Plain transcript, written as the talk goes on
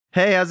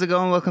Hey, how's it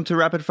going? Welcome to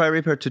Rapid Fire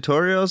Reaper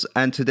Tutorials,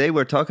 and today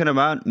we're talking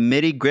about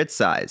MIDI grid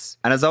size.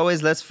 And as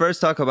always, let's first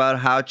talk about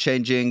how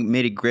changing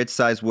MIDI grid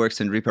size works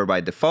in Reaper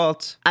by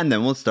default, and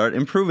then we'll start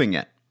improving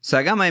it. So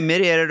I got my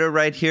MIDI editor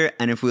right here,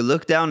 and if we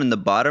look down in the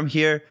bottom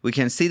here, we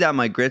can see that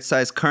my grid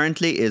size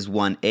currently is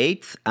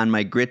 1/8, and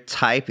my grid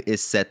type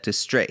is set to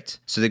straight.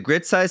 So the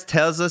grid size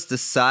tells us the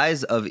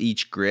size of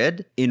each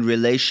grid in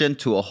relation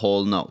to a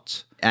whole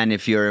note. And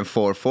if you're in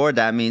 4/4,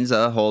 that means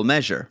a whole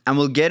measure. And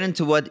we'll get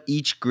into what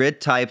each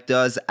grid type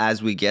does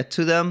as we get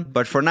to them.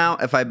 But for now,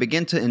 if I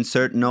begin to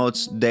insert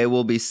notes, they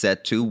will be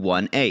set to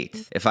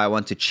 1/8. If I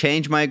want to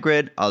change my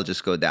grid, I'll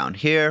just go down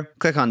here,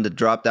 click on the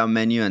drop-down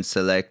menu and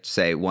select,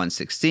 say,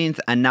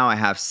 1/16. And now I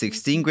have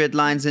 16 grid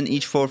lines in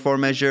each 4/4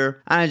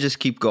 measure, and I just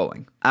keep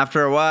going.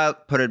 After a while,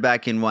 put it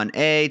back in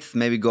 1/8,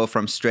 maybe go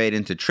from straight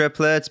into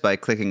triplets by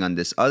clicking on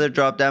this other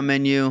drop-down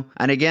menu.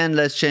 And again,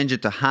 let's change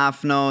it to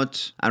half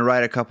note and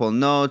write a couple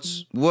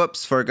notes.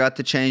 Whoops, forgot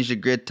to change the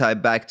grid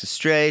type back to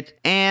straight.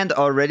 And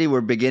already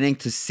we're beginning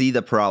to see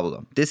the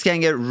problem. This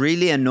can get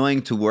really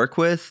annoying to work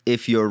with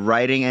if you're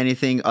writing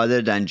anything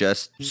other than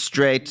just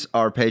straight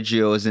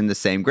arpeggios in the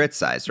same grid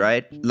size,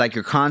 right? Like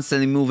you're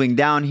constantly moving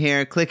down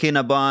here, clicking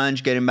a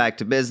bunch, getting back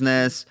to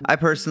business. I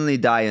personally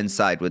die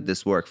inside with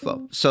this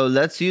workflow. So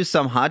let's use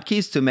some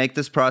hotkeys to make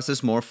this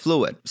process more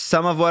fluid.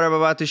 Some of what I'm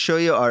about to show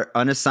you are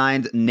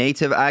unassigned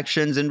native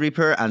actions in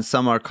Reaper, and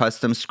some are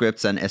custom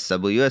scripts and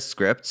SWS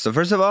scripts. So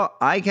first of all,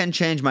 I can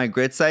change my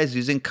grid size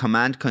using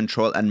command,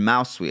 control, and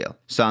mouse wheel.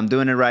 So I'm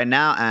doing it right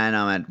now, and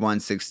I'm at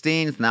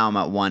 1/16, now I'm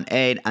at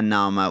 1/8, and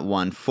now I'm at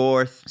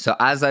 1/4. So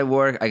as I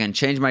work, I can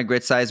change my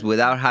grid size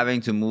without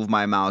having to move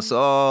my mouse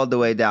all the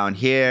way down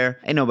here.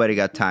 Ain't nobody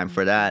got time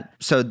for that.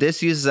 So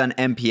this uses an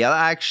MPL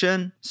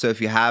action. So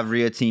if you have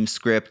ReaTeam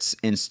scripts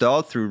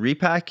installed through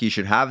Repack, you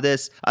should have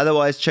this.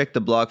 Otherwise, check the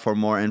blog for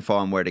more info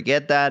on where to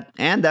get that.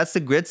 And that's the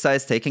grid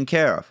size taken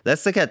care of.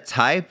 Let's look at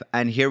type,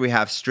 and here we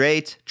have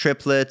straight,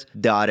 triplet,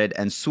 dotted,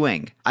 and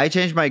swing. I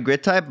changed my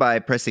grid type by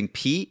pressing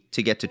P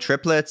to get to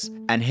triplets,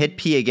 and hit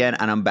P again,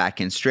 and I'm back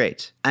in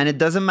straight. And it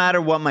doesn't matter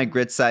what my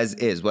grid size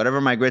is.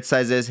 Whatever my grid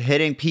size is,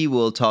 hitting P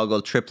will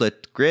toggle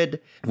triplet grid,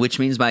 which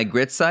means my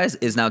grid size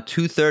is now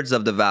 2/3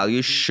 of the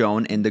value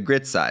shown in the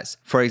grid size.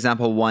 For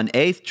example,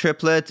 1/8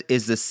 triplet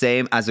is the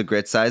same as a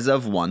grid size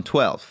of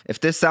 1/12. If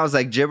this sounds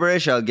like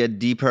gibberish, I'll get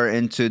deeper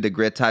into the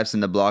grid types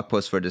in the blog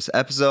post for this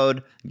episode.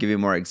 I'll give you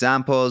more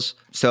examples.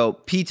 So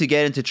P to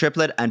get into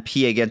triplet and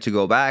P again to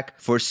go back.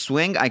 For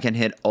swing, I can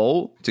hit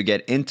O to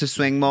get into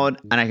swing mode,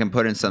 and I can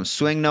put in some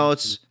swing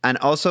notes. And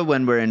also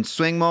when we're in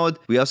swing mode,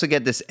 we also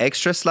get this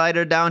extra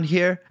slider down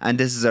here, and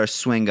this is our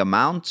swing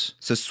amount.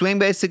 So swing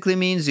basically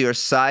means your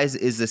size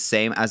is the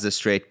same as a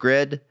straight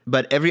grid,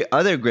 but every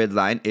other grid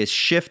line is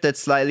shifted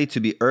slightly to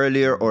be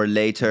earlier or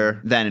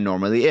later than it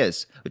normally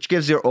is, which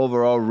gives your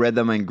overall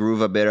rhythm and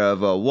groove a bit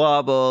of a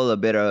wobble, a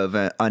bit of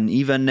an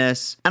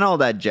unevenness, and all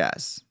that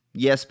jazz.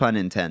 Yes, pun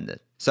intended.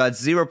 So at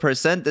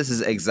 0%, this is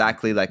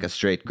exactly like a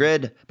straight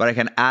grid, but I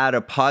can add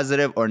a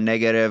positive or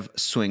negative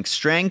swing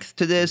strength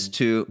to this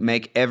to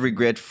make every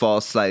grid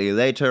fall slightly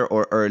later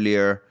or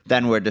earlier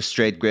than where the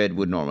straight grid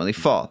would normally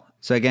fall.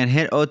 So again,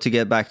 hit O to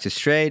get back to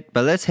straight,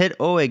 but let's hit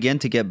O again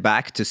to get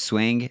back to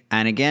swing.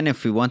 And again,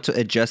 if we want to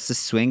adjust the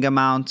swing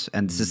amount,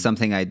 and this is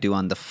something I do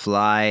on the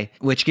fly,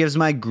 which gives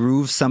my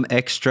groove some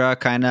extra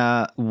kind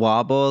of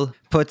wobble,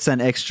 puts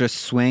an extra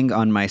swing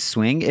on my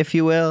swing, if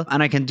you will.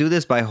 And I can do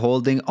this by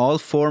holding all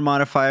 4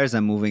 modifiers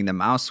and moving the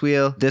mouse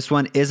wheel. This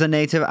one is a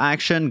native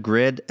action,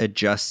 grid,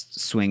 adjust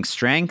swing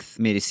strength,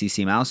 MIDI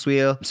CC mouse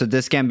wheel. So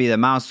this can be the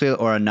mouse wheel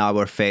or a knob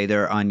or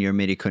fader on your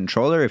MIDI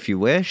controller if you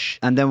wish.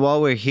 And then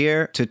while we're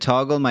here, to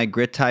toggle my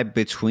grid type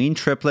between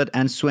triplet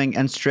and swing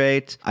and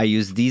straight, I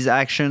use these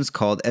actions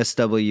called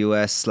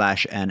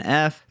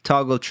SWS/NF,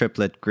 toggle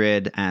triplet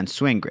grid and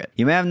swing grid.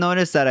 You may have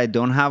noticed that I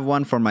don't have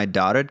one for my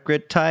dotted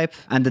grid type,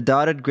 and the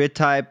dotted grid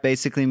type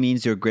basically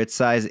means your grid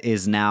size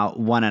is now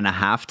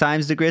 1.5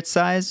 times the grid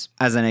size.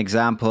 As an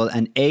example,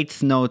 an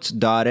 1/8 note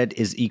dotted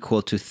is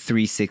equal to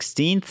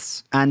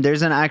 3/16. And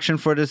there's an action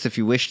for this if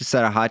you wish to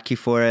set a hotkey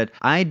for it.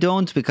 I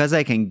don't, because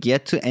I can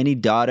get to any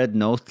dotted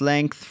note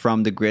length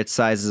from the grid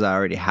sizes I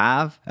already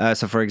have.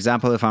 So for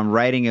example, if I'm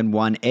writing in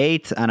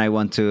 1/8 and I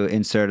want to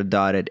insert a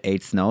dotted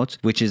 1/8 note,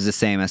 which is the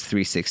same as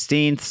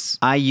 3/16,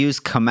 I use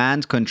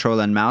command, control,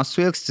 and mouse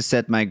wheels to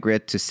set my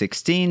grid to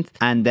 16th,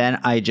 and then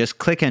I just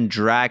click and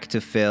drag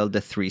to fill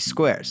the 3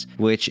 squares,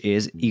 which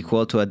is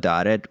equal to a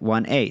dotted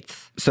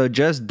 1/8. So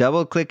just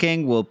double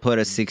clicking will put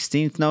a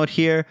 16th note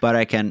here, but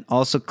I can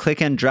also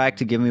click and drag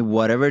to give me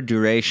whatever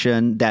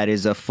duration that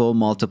is a full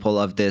multiple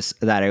of this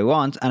that I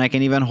want. And I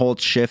can even hold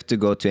shift to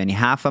go to any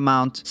half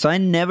amount. So I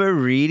never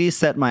really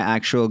set my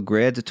actual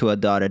grid to a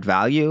dotted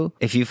value.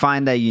 If you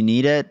find that you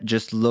need it,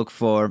 just look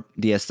for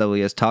the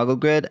SWS toggle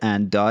grid,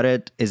 and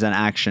dotted is an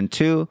action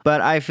too,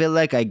 but I feel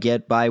like I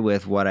get by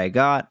with what I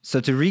got. So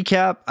to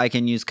recap, I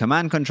can use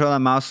command, control,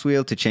 and mouse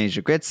wheel to change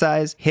the grid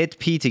size, hit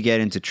P to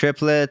get into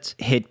triplet,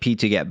 hit P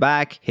to get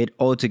back, hit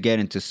O to get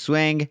into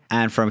swing,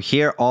 and from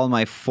here all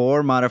my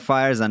 4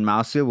 modifiers and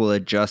mouse wheel will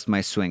adjust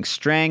my swing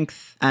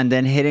strength, and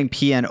then hitting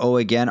P and O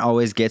again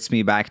always gets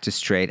me back to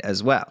straight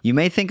as well. You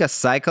may think a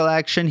cycle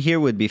action here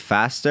would be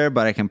faster,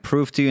 but I can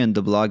prove to you in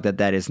the blog that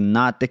that is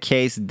not the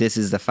case. This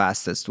is the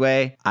fastest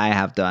way. I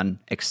have done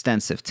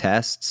extensive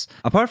tests.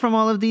 Apart from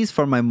all of these,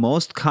 for my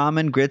most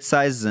common grid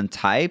sizes and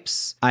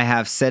types, I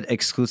have set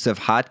exclusive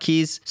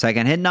hotkeys. So I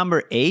can hit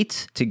number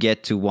 8 to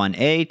get to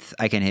 1/8,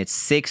 I can hit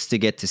 6 to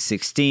get to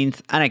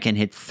 16th, and I can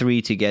hit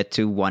 3 to get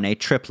to 1/8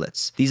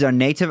 triplets. These are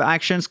native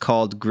actions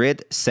called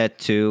grid set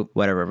to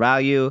whatever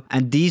value,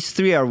 and these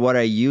 3 are what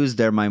I use.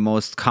 They're my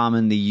most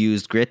commonly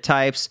used grid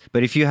types,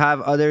 but if you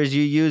have others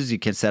you use, you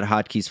can set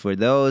hotkeys for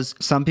those.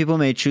 Some people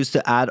may choose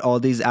to add all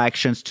these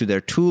actions to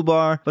their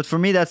toolbar, but for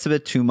me that's a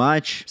bit too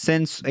much,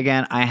 since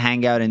again I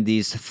hang out in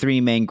these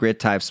 3 main grid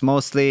types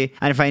mostly,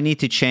 and if I need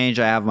to change,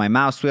 I have my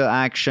mouse wheel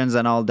actions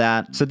and all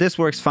that, so this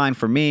works fine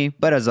for me,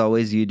 but as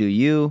always, you do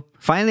you.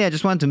 Finally, I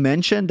just want to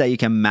mention that you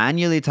can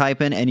manually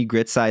type in any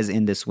grid size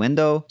in this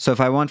window. So if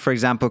I want, for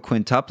example,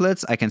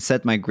 quintuplets, I can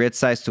set my grid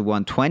size to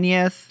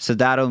 1/20th. So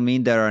that'll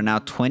mean there are now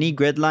 20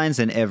 grid lines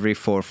in every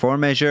 4/4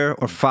 measure,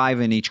 or 5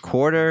 in each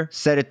quarter.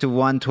 Set it to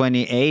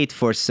 1/28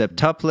 for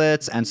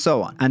septuplets, and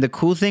so on. And the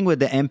cool thing with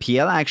the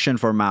MPL action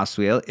for mouse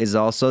wheel is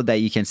also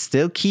that you can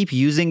still keep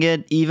using it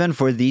even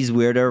for these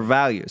weirder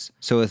values.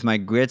 So with my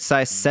grid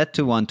size set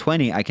to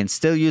 120, I can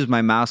still use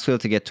my mouse wheel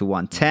to get to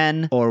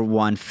 110 or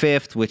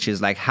 1/5, which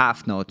is like half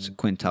note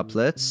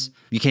quintuplets.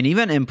 You can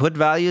even input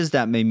values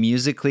that may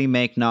musically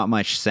make not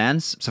much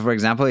sense. So for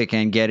example, you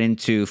can get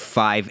into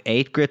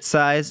 5/8 grid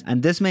size,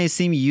 and this may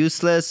seem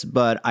useless,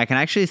 but I can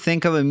actually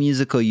think of a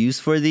musical use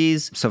for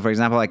these. So for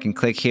example, I can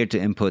click here to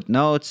input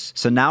notes.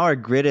 So now our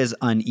grid is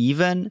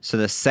uneven, so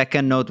the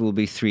second note will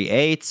be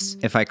 3/8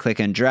 if I click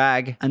and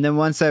drag. And then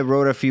once I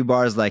wrote a few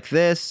bars like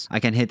this, I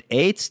can hit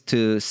 8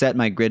 to set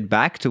my grid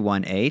back to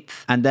 1/8,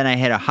 and then I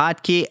hit a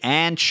hotkey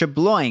and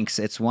shabloinks,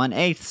 it's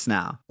 1/8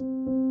 now.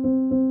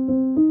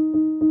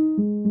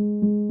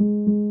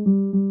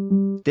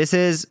 This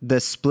is the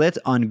split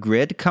on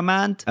grid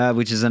command,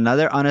 which is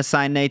another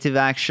unassigned native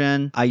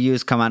action. I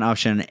use command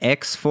option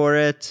X for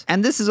it.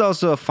 And this is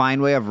also a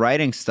fine way of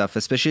writing stuff,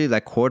 especially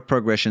like chord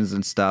progressions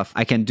and stuff.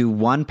 I can do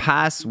one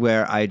pass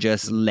where I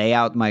just lay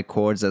out my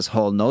chords as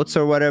whole notes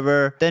or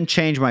whatever, then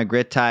change my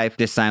grid type.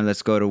 This time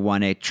let's go to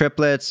 1/8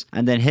 triplets,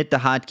 and then hit the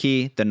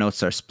hotkey. The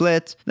notes are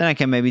split. Then I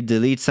can maybe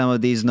delete some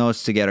of these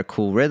notes to get a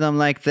cool rhythm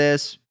like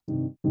this.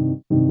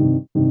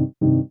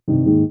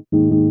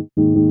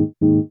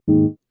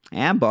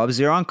 And Bob's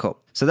your uncle.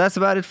 So that's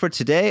about it for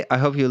today. I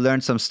hope you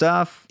learned some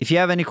stuff. If you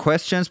have any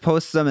questions,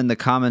 post them in the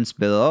comments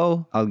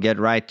below. I'll get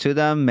right to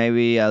them.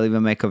 Maybe I'll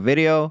even make a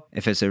video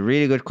if it's a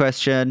really good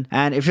question.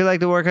 And if you like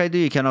the work I do,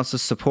 you can also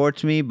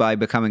support me by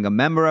becoming a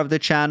member of the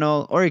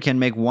channel, or you can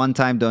make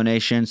one-time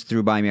donations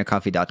through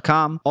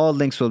buymeacoffee.com. All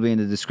links will be in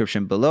the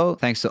description below.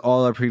 Thanks to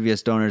all our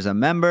previous donors and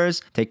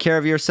members. Take care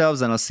of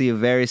yourselves, and I'll see you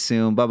very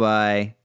soon. Bye-bye.